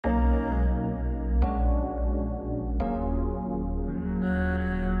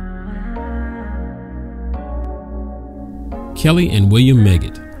Kellie and William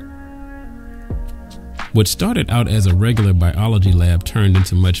Meggett. What started out as a regular biology lab turned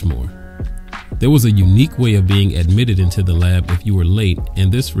into much more. There was a unique way of being admitted into the lab if you were late,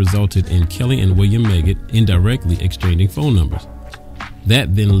 and this resulted in Kellie and William Meggett indirectly exchanging phone numbers.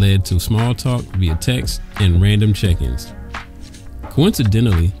 That then led to small talk via text and random check-ins.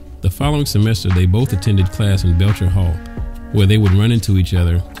 Coincidentally, the following semester they both attended class in Belcher Hall, where they would run into each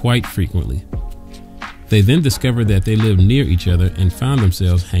other quite frequently. They then discovered that they lived near each other and found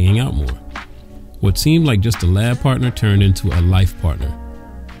themselves hanging out more. What seemed like just a lab partner turned into a life partner.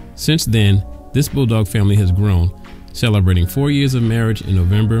 Since then, this Bulldog family has grown, celebrating 4 years of marriage in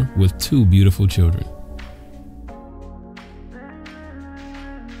November with 2 beautiful children.